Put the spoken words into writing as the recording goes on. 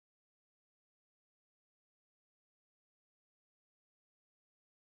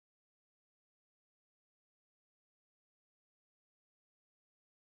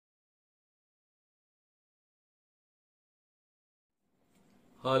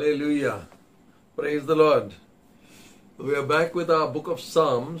Hallelujah. Praise the Lord. We are back with our book of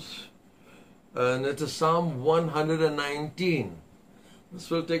Psalms, and it is Psalm 119.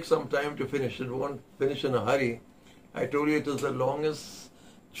 This will take some time to finish. It won't finish in a hurry. I told you it is the longest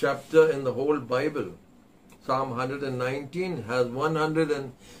chapter in the whole Bible. Psalm 119 has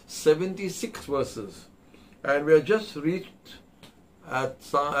 176 verses. And we have just reached at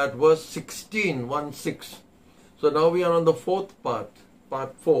verse 16, 1-6. So now we are on the fourth part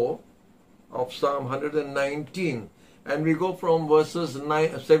 4 of Psalm 119. And we go from verses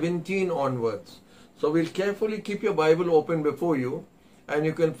 17 onwards. So we'll carefully keep your Bible open before you, and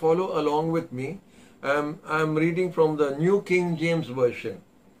you can follow along with me. I'm reading from the New King James Version.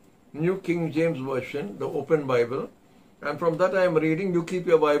 New King James Version, the open Bible. And from that I am reading. You keep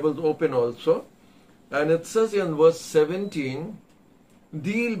your Bibles open also. And it says in verse 17,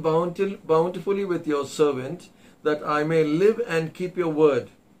 "Deal bountifully with your servant, that I may live and keep your word."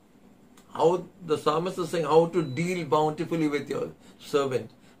 How the psalmist is saying how to deal bountifully with your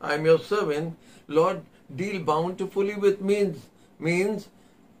servant. I am your servant. Lord, deal bountifully with means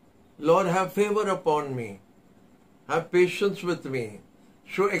Lord, have favor upon me. Have patience with me.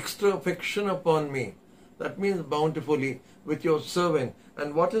 Show extra affection upon me. That means bountifully with your servant.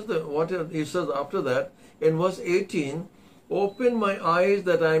 And what he says after that in verse 18, "Open my eyes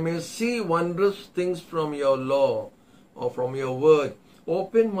that I may see wondrous things from your law," or from your word.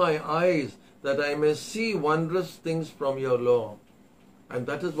 Open my eyes that I may see wondrous things from your law. And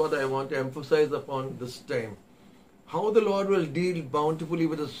that is what I want to emphasize upon this time. How the Lord will deal bountifully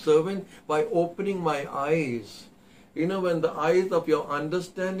with His servant? By opening my eyes. You know, when the eyes of your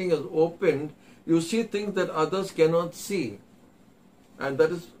understanding is opened, you see things that others cannot see. And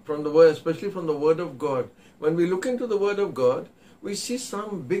that is from the word, especially from the Word of God. When we look into the Word of God, we see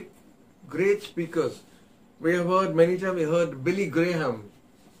some big, great speakers. We have heard, many times we heard Billy Graham.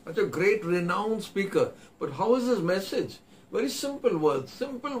 Such a great, renowned speaker. But how is his message? Very simple words.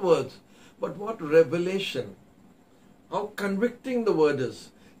 But what revelation. How convicting the word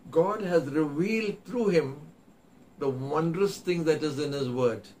is. God has revealed through him the wondrous thing that is in His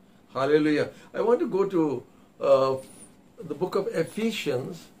word. Hallelujah. I want to go to the book of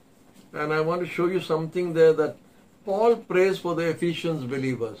Ephesians, and I want to show you something there that Paul prays for the Ephesians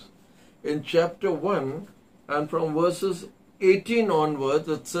believers. In chapter 1 and from verses 18 onwards,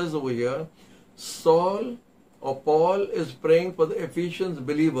 it says over here, Paul is praying for the Ephesians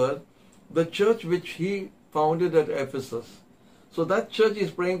believers, the church which he founded at Ephesus. So that church is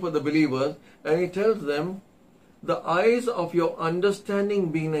praying for the believers, and he tells them, "The eyes of your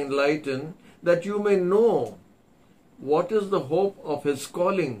understanding being enlightened, that you may know what is the hope of His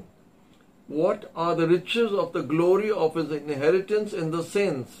calling, what are the riches of the glory of His inheritance in the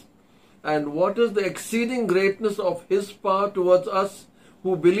saints, and what is the exceeding greatness of His power towards us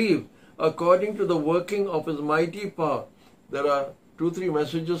who believe, according to the working of His mighty power." There are 2-3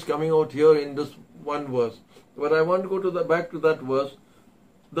 messages coming out here in this one verse. But I want to go back to that verse.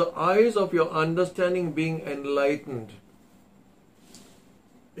 The eyes of your understanding being enlightened.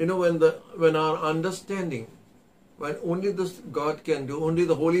 You know, when our understanding, when only this God can do, only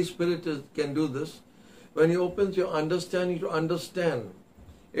the Holy Spirit can do this, when He opens your understanding to understand.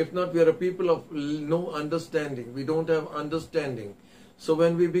 If not, we are a people of no understanding. We don't have understanding. So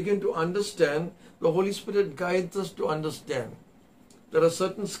when we begin to understand, the Holy Spirit guides us to understand. There are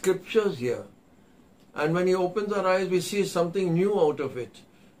certain scriptures here. And when He opens our eyes, we see something new out of it.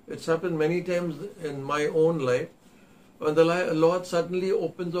 It's happened many times in my own life. When the Lord suddenly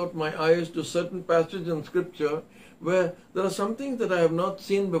opens out my eyes to certain passages in scripture where there are some things that I have not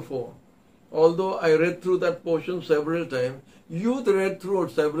seen before. Although I read through that portion several times, you read through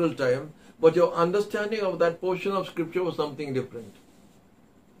it several times, but your understanding of that portion of scripture was something different.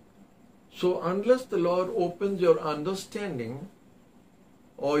 So unless the Lord opens your understanding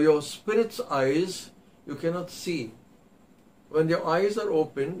or your spirit's eyes, you cannot see. When your eyes are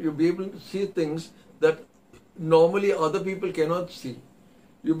open, you'll be able to see things that normally other people cannot see.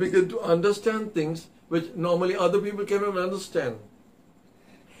 You begin to understand things which normally other people cannot understand.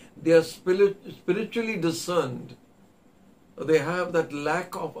 They are spiritually discerned. They have that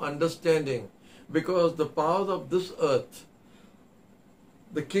lack of understanding because the powers of this earth,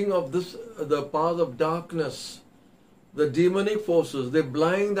 the powers of darkness, the demonic forces, they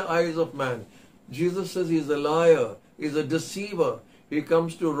blind the eyes of man. Jesus says He's a liar, He's a deceiver. He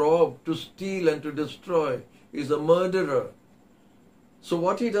comes to rob, to steal, and to destroy. He's a murderer. So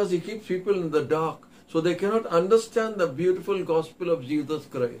what He does, He keeps people in the dark, so they cannot understand the beautiful gospel of Jesus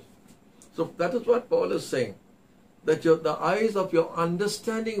Christ. So that is what Paul is saying, that the eyes of your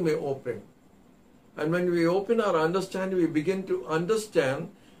understanding may open. And when we open our understanding, we begin to understand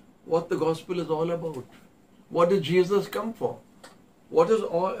what the gospel is all about. What did Jesus come for? What is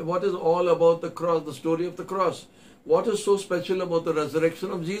all about the cross, the story of the cross? What is so special about the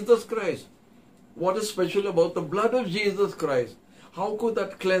resurrection of Jesus Christ? What is special about the blood of Jesus Christ? How could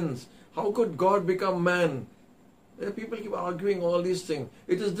that cleanse? How could God become man? People keep arguing all these things.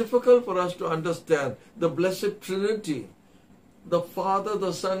 It is difficult for us to understand the blessed Trinity, the Father,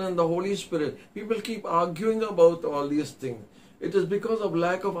 the Son, and the Holy Spirit. People keep arguing about all these things. It is because of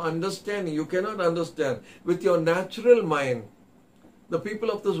lack of understanding. You cannot understand with your natural mind. The people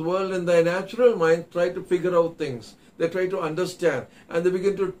of this world in their natural mind try to figure out things. They try to understand, and they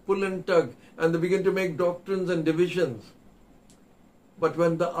begin to pull and tug, and they begin to make doctrines and divisions. But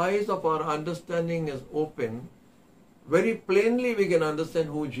when the eyes of our understanding is open, very plainly we can understand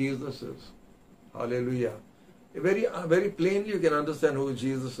who Jesus is. Hallelujah. Very plainly you can understand who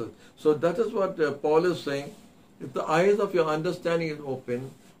Jesus is. So that is what Paul is saying. If the eyes of your understanding is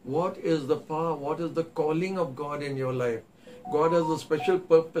open, what is the power, what is the calling of God in your life? God has a special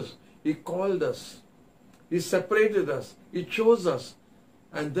purpose. He called us. He separated us. He chose us.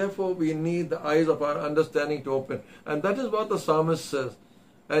 And therefore we need the eyes of our understanding to open. And that is what the psalmist says.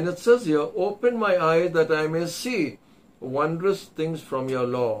 And it says here, open my eyes that I may see wondrous things from your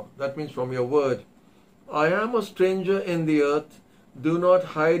law. That means from your word. I am a stranger in the earth. Do not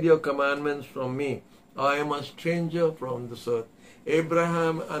hide your commandments from me. I am a stranger from this earth.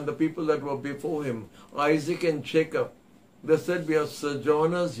 Abraham and the people that were before him, Isaac and Jacob, they said, we are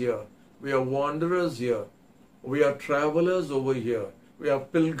sojourners here. We are wanderers here. We are travelers over here. We are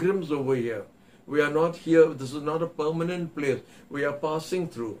pilgrims over here. We are not here. This is not a permanent place. We are passing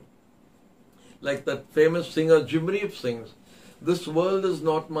through. Like that famous singer Jim Reeves sings, this world is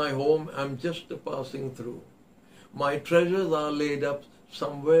not my home. I'm just passing through. My treasures are laid up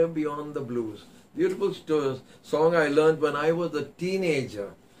somewhere beyond the blues. Beautiful song I learned when I was a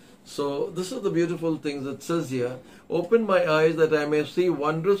teenager. So this is the beautiful things it says here. Open my eyes that I may see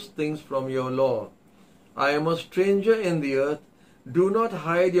wondrous things from your law. I am a stranger in the earth. Do not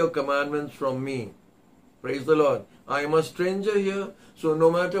hide your commandments from me. Praise the Lord. I am a stranger here. So no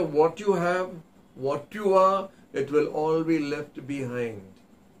matter what you have, what you are, it will all be left behind.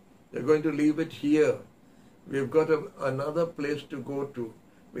 You're going to leave it here. We've got another place to go to.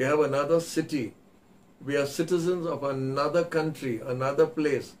 We have another city. We are citizens of another country, another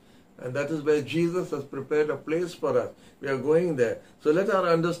place. And that is where Jesus has prepared a place for us. We are going there. So let our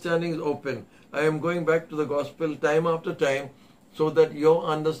understandings open. I am going back to the gospel time after time so that your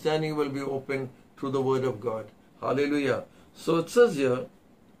understanding will be open to the word of God. Hallelujah. So it says here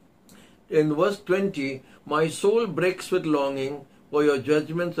in verse 20, my soul breaks with longing for your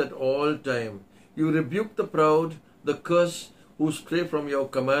judgments at all time. You rebuke the proud, the curse, who stray from your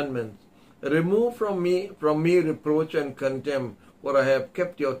commandments. Remove from me reproach and contempt, for I have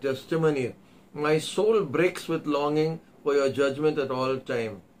kept your testimony. My soul breaks with longing for your judgment at all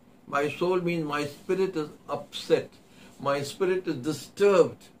time. My soul means my spirit is upset. My spirit is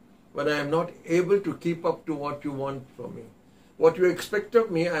disturbed when I am not able to keep up to what you want from me. What you expect of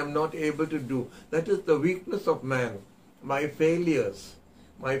me, I am not able to do. That is the weakness of man. My failures.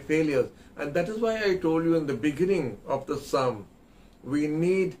 And that is why I told you in the beginning of the psalm, we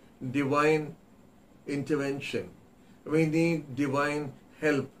need divine intervention. We need divine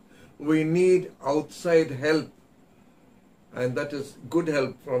help. We need outside help. And that is good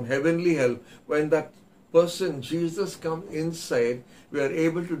help, from heavenly help. When that person, Jesus, comes inside, we are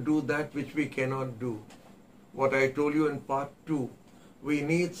able to do that which we cannot do. What I told you in part 2. We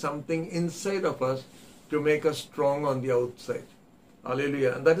need something inside of us to make us strong on the outside.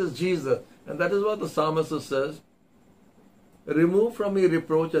 Hallelujah. And that is Jesus. And that is what the psalmist says. Remove from me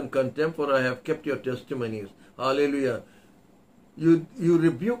reproach and contempt, for I have kept your testimonies. Hallelujah. You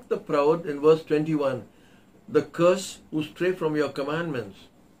rebuke the proud in verse 21. The curse who stray from your commandments.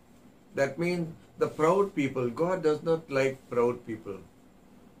 That means the proud people. God does not like proud people.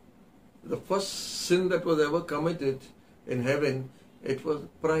 The first sin that was ever committed in heaven, it was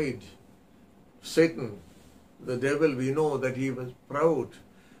pride. Satan, the devil, we know that he was proud.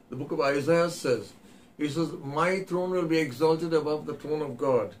 The book of Isaiah says, he says, my throne will be exalted above the throne of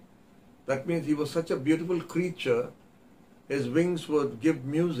God. That means he was such a beautiful creature. His wings would give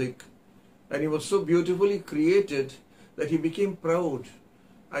music. And he was so beautifully created that he became proud.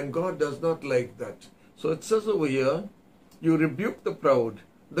 And God does not like that. So it says over here, you rebuke the proud,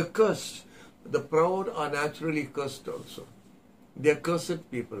 the cursed. The proud are naturally cursed also. They are cursed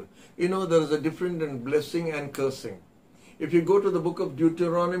people. You know, there is a difference in blessing and cursing. If you go to the book of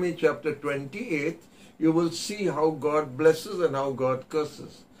Deuteronomy chapter 28, you will see how God blesses and how God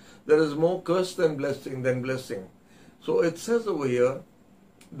curses. there is more curse than blessing. So it says over here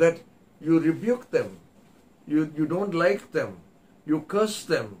that you rebuke them. You don't like them. You curse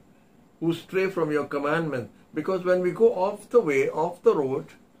them who stray from your commandment. Because when we go off the way, off the road,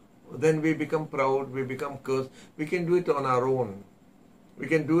 then we become proud, we become cursed. We can do it on our own. We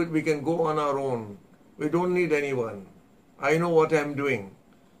can do it, we can go on our own. We don't need anyone. I know what I'm doing.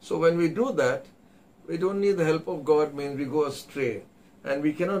 So when we do that, we don't need the help of God, means we go astray. And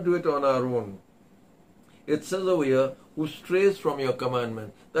we cannot do it on our own. It says over here, who strays from your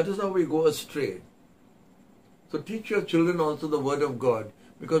commandment. That is how we go astray. So teach your children also the word of God.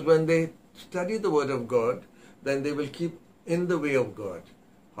 Because when they study the word of God, then they will keep in the way of God.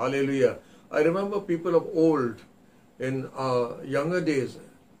 Hallelujah. I remember people of old, in younger days,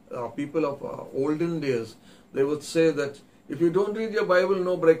 people of olden days, they would say that if you don't read your Bible,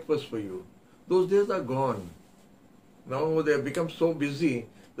 no breakfast for you. Those days are gone. Now they have become so busy.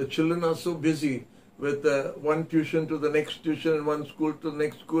 The children are so busy with one tuition to the next tuition, one school to the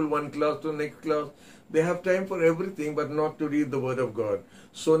next school, one class to the next class. They have time for everything but not to read the word of God.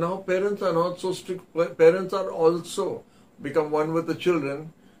 So now parents are not so strict. Parents are also become one with the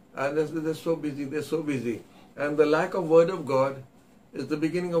children, and they're so busy, they're so busy. And the lack of word of God is the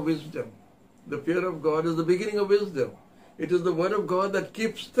beginning of wisdom. The fear of God is the beginning of wisdom. It is the word of God that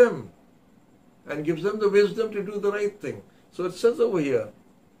keeps them and gives them the wisdom to do the right thing. So it says over here,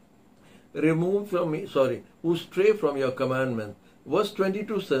 who stray from your commandment. Verse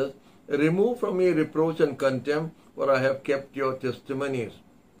 22 says, remove from me reproach and contempt, for I have kept your testimonies.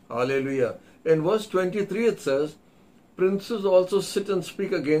 Hallelujah. In verse 23 it says, princes also sit and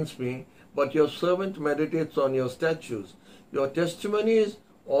speak against me, but your servant meditates on your statutes. Your testimonies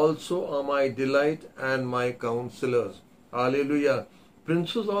also are my delight and my counselors. Hallelujah.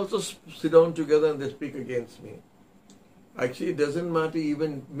 Princes also sit down together and they speak against me. Actually, it doesn't matter,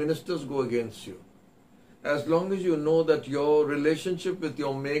 even ministers go against you. As long as you know that your relationship with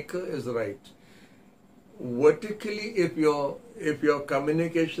your Maker is right. Vertically, if your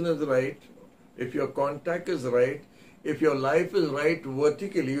communication is right, if your contact is right, if your life is right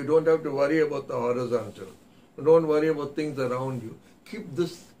vertically, you don't have to worry about the horizontal. Don't worry about things around you. Keep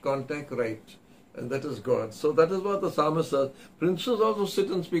this contact right. And that is God. So that is what the psalmist says. Princes also sit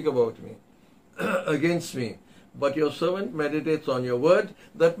and speak about me, against me. But your servant meditates on your word.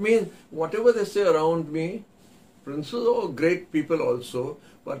 That means whatever they say around me, princes are great people also,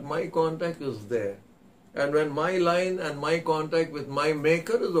 but my contact is there. And when my line and my contact with my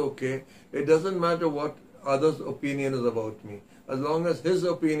Maker is okay, it doesn't matter what others' opinion is about me. As long as his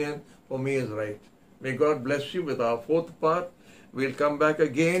opinion for me is right. May God bless you with our fourth part. We'll come back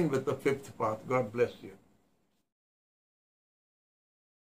again with the fifth part. God bless you.